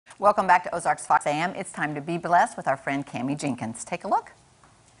Welcome back to Ozarks Fox AM. It's time to be blessed with our friend Cami Jenkins. Take a look.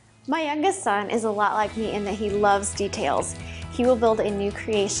 My youngest son is a lot like me in that he loves details. He will build a new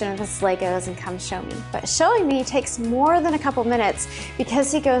creation with his Legos and come show me. But showing me takes more than a couple minutes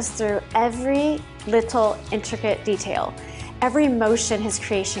because he goes through every little intricate detail, every motion his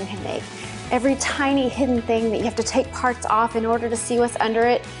creation can make, every tiny hidden thing that you have to take parts off in order to see what's under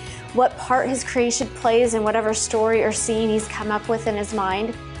it, what part his creation plays in whatever story or scene he's come up with in his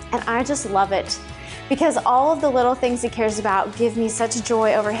mind. And I just love it because all of the little things he cares about give me such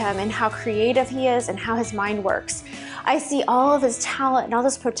joy over him and how creative he is and how his mind works. I see all of his talent and all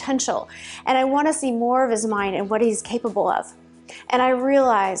this potential, and I want to see more of his mind and what he's capable of. And I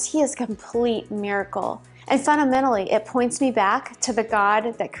realize he is a complete miracle. And fundamentally, it points me back to the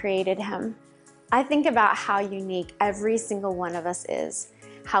God that created him. I think about how unique every single one of us is.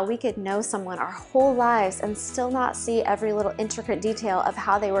 How we could know someone our whole lives and still not see every little intricate detail of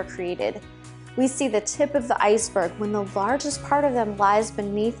how they were created. We see the tip of the iceberg when the largest part of them lies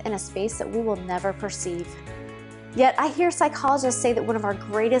beneath in a space that we will never perceive. Yet I hear psychologists say that one of our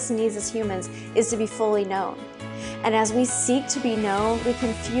greatest needs as humans is to be fully known. And as we seek to be known, we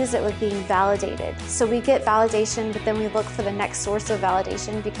confuse it with being validated. So we get validation, but then we look for the next source of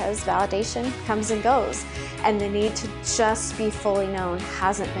validation because validation comes and goes. And the need to just be fully known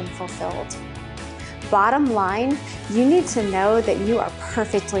hasn't been fulfilled. Bottom line, you need to know that you are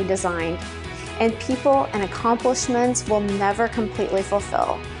perfectly designed. And people and accomplishments will never completely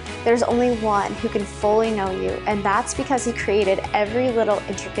fulfill. There's only one who can fully know you, and that's because he created every little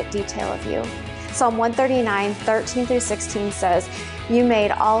intricate detail of you. Psalm 139, 13 through 16 says, "You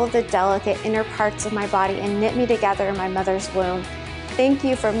made all of the delicate inner parts of my body and knit me together in my mother's womb. Thank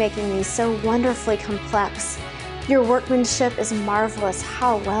you for making me so wonderfully complex. Your workmanship is marvelous.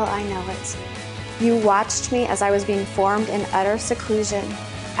 How well I know it. You watched me as I was being formed in utter seclusion,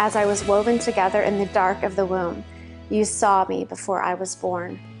 as I was woven together in the dark of the womb. You saw me before I was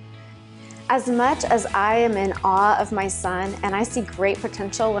born." As much as I am in awe of my son and I see great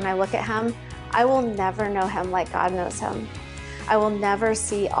potential when I look at him, I will never know him like God knows him. I will never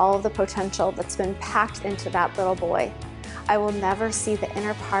see all of the potential that's been packed into that little boy. I will never see the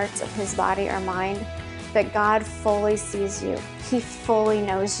inner parts of his body or mind, but God fully sees you. He fully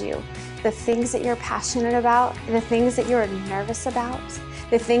knows you. The things that you're passionate about, the things that you're nervous about,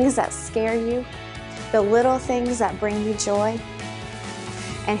 the things that scare you, the little things that bring you joy.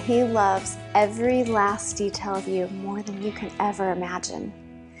 And He loves every last detail of you more than you can ever imagine.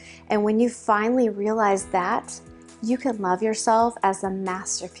 And when you finally realize that, you can love yourself as the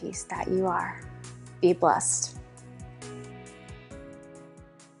masterpiece that you are. Be blessed.